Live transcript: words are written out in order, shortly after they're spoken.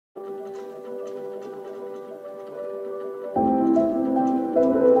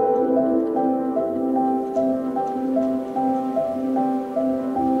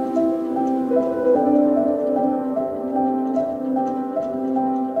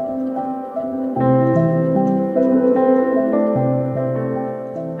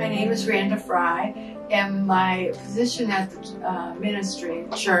name is Randa Fry, and my position at the ministry,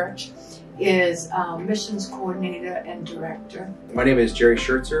 church, is missions coordinator and director. My name is Jerry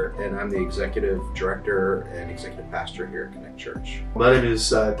Schertzer, and I'm the executive director and executive pastor here at Connect Church. My name is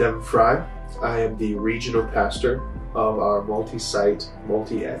Devin Fry. I am the regional pastor of our multi-site,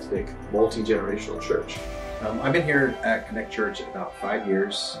 multi-ethnic, multi-generational church. I've been here at Connect Church about 5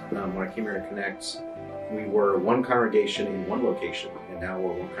 years. When I came here to Connect, we were one congregation in one location, and now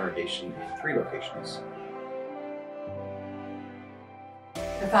we're one congregation in 3 locations.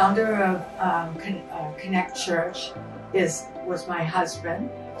 The founder of Connect Church was my husband,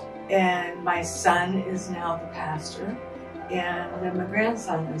 and my son is now the pastor, and then my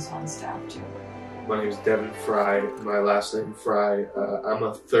grandson is on staff too. My name is Devin Fry. My last name Fry. I'm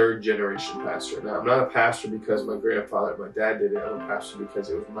a 3rd generation pastor. Now, I'm not a pastor because my grandfather and my dad did it. I'm a pastor because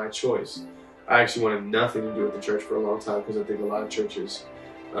it was my choice. I actually wanted nothing to do with the church for a long time because I think a lot of churches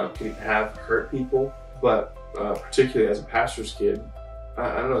can have hurt people, but particularly as a pastor's kid,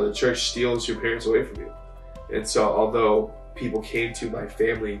 I don't know, the church steals your parents away from you. And so although people came to my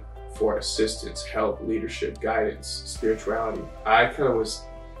family for assistance, help, leadership, guidance, spirituality, I kind of was,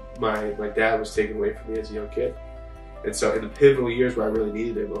 my dad was taken away from me as a young kid. And so in the pivotal years where I really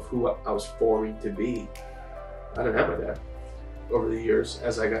needed him, of who I was forming to be, I didn't have my dad. Over the years,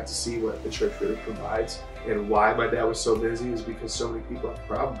 as I got to see what the church really provides and why my dad was so busy, is because so many people have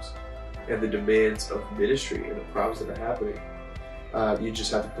problems, and the demands of ministry and the problems that are happening, you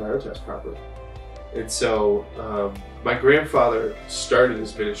just have to prioritize properly. And so my grandfather started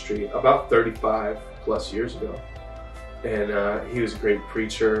his ministry about 35 plus years ago, and he was a great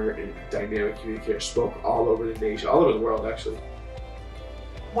preacher and dynamic communicator, spoke all over the nation, all over the world actually.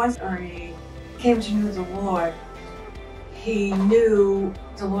 Once Ernie came to know the Lord, he knew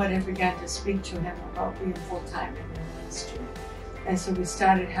the Lord had begun to speak to him about being full-time in the ministry. And so we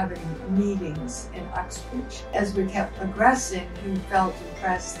started having meetings in Uxbridge. As we kept progressing, he felt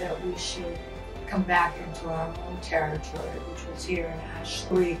impressed that we should come back into our own territory, which was here in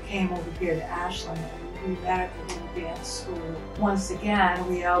Ashland. We came over here to Ashland and we met at the little dance school. Once again,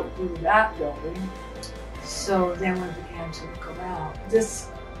 we outgrew that building, so then we began to look around. This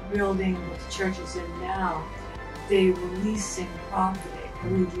building that the church is in now, they were leasing property.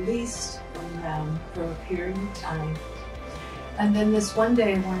 We leased from them for a period of time. And then this one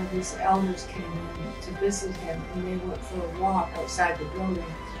day, one of these elders came in to visit him, and they went for a walk outside the building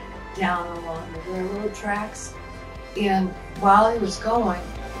down along the railroad tracks. And while he was going,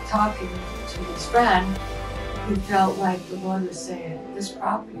 talking to his friend, he felt like the Lord was saying, this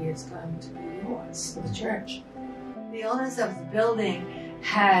property is going to be yours for the church. The owners of the building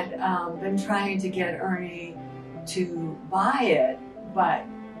had been trying to get Ernie to buy it, but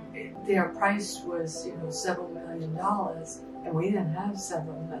their price was, several $million, and we didn't have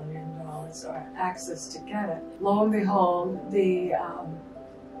several $1 million or access to get it. Lo and behold,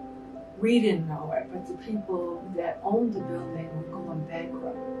 we didn't know it, but the people that owned the building were going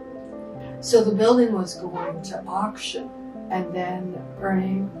bankrupt. So the building was going to auction, and then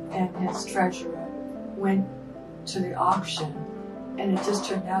Ernie and his treasurer went to the auction, and it just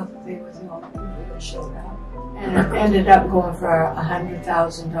turned out that they were the only people that showed up. And it ended up going for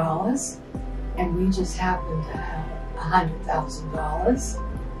 $100,000, and we just happened to have $100,000,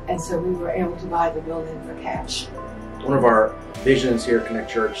 and so we were able to buy the building for cash. One of our visions here at Connect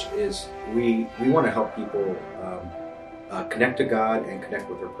Church is we want to help people connect to God and connect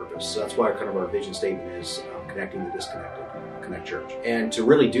with their purpose. So that's why kind of our vision statement is connecting the disconnected, Connect Church. And to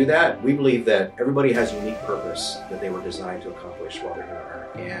really do that, we believe that everybody has a unique purpose that they were designed to accomplish while they're here on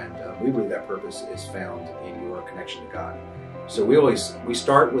earth. And we believe that purpose is found in your connection to God. So we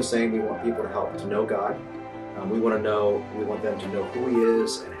start with saying we want people to help to know God. We want them to know who He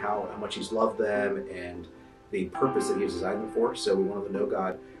is and how much He's loved them and the purpose that He has designed them for. So we want them to know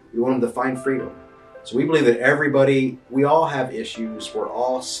God. We want them to find freedom. So we believe that we all have issues. We're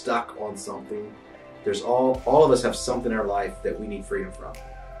all stuck on something. All of us have something in our life that we need freedom from.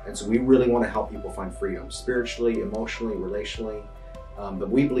 And so we really want to help people find freedom spiritually, emotionally, relationally.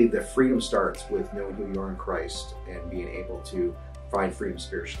 But we believe that freedom starts with knowing who you are in Christ and being able to find freedom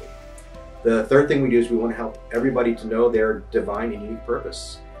spiritually. The third thing we do is we want to help everybody to know their divine and unique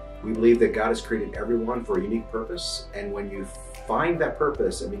purpose. We believe that God has created everyone for a unique purpose, and when you find that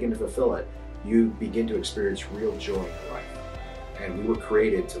purpose and begin to fulfill it, you begin to experience real joy in your life. And we were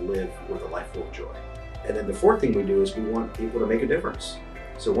created to live with a life full of joy. And then the fourth thing we do is we want people to make a difference.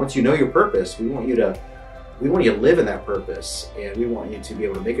 So once you know your purpose, we want you to live in that purpose, and we want you to be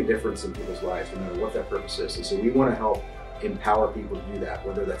able to make a difference in people's lives, no matter what that purpose is. And so we want to help empower people to do that,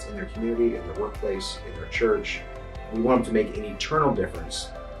 whether that's in their community, in their workplace, in their church. We want them to make an eternal difference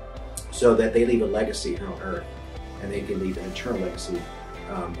so that they leave a legacy here on earth, and they can leave an eternal legacy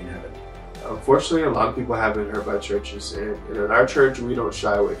in heaven. Unfortunately, a lot of people have been hurt by churches, and in our church, we don't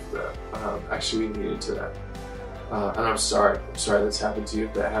shy away from that. Actually, we lean into that. And I'm sorry that's happened to you,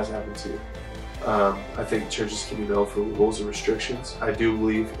 if that has happened to you. I think churches can be known for rules and restrictions. I do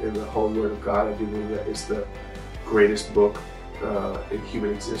believe in the Holy Word of God. I do believe that it's the greatest book in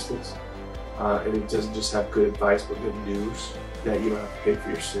human existence. And it doesn't just have good advice, but good news, that you don't have to pay for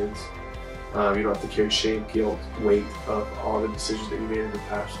your sins. You don't have to carry shame, guilt, weight of all the decisions that you made in the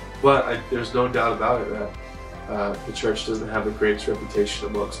past. But there's no doubt about it that the church doesn't have the greatest reputation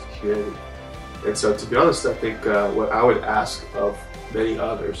amongst humanity. And so, to be honest, I think what I would ask of many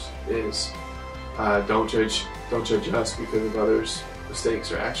others is don't judge us because of others'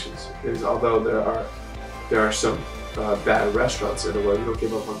 mistakes or actions. Because although there are some bad restaurants in the world, you don't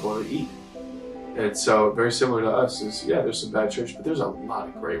give up on going to eat. And so, very similar to us is, yeah, there's some bad church, but there's a lot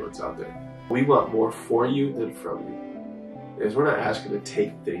of great ones out there. We want more for you than from you. Is we're not asking to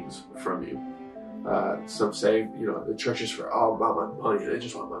take things from you. Some say, the church is for all about my money. They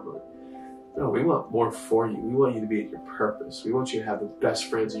just want my money. No, we want more for you. We want you to be at your purpose. We want you to have the best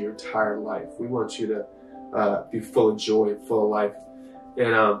friends of your entire life. We want you to be full of joy and full of life.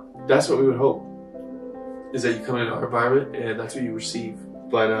 And that's what we would hope, is that you come into our environment and that's what you receive.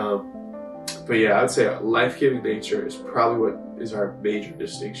 But yeah, I would say life-giving nature is probably what is our major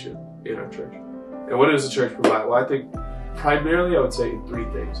distinction in our church. And what does the church provide? Well, I think primarily I would say three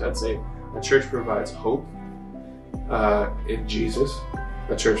things. I'd say a church provides hope in Jesus.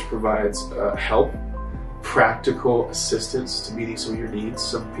 A church provides help, practical assistance to meeting some of your needs.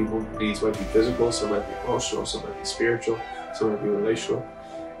 Some people's needs might be physical, some might be emotional, some might be spiritual, some might be relational.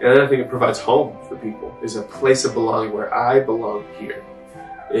 And then I think it provides home for people. It's a place of belonging where I belong here.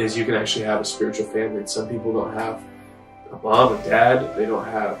 Is you can actually have a spiritual family. And some people don't have a mom and dad, they don't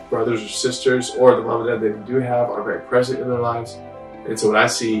have brothers or sisters, or the mom and dad they do have are very present in their lives. And so what I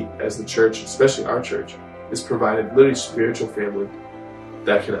see as the church, especially our church, is provided literally spiritual family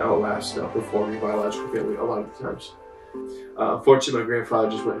that can outlast and outperform your biological family a lot of the times. Unfortunately, my grandfather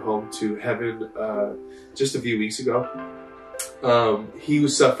just went home to heaven just a few weeks ago. He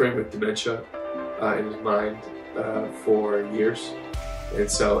was suffering with dementia in his mind for years. And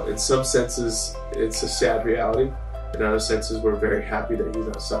so in some senses, it's a sad reality. In other senses, we're very happy that he's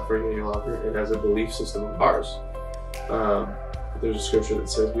not suffering any longer and has a belief system of ours. There's a scripture that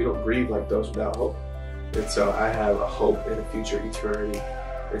says we don't grieve like those without hope. And so I have a hope in a future eternity.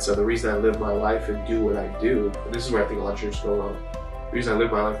 And so the reason I live my life and do what I do, and this is where I think a lot of churches go wrong. The reason I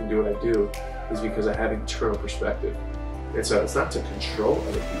live my life and do what I do is because I have an eternal perspective. And so it's not to control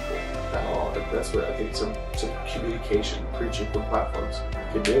other people at all. And that's what I think some communication, preaching from platforms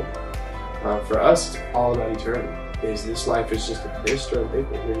can do. For us, it's all about eternity. Is this life is just a mist or a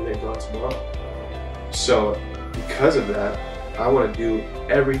vapor here today, gone tomorrow. So because of that, I want to do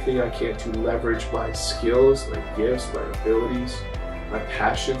everything I can to leverage my skills, my gifts, my abilities, my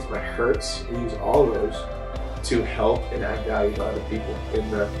passions, my hurts, and use all of those to help and add value to other people in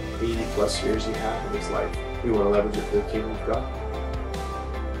the 80+ years you have in this life. We want to leverage it for the kingdom of God.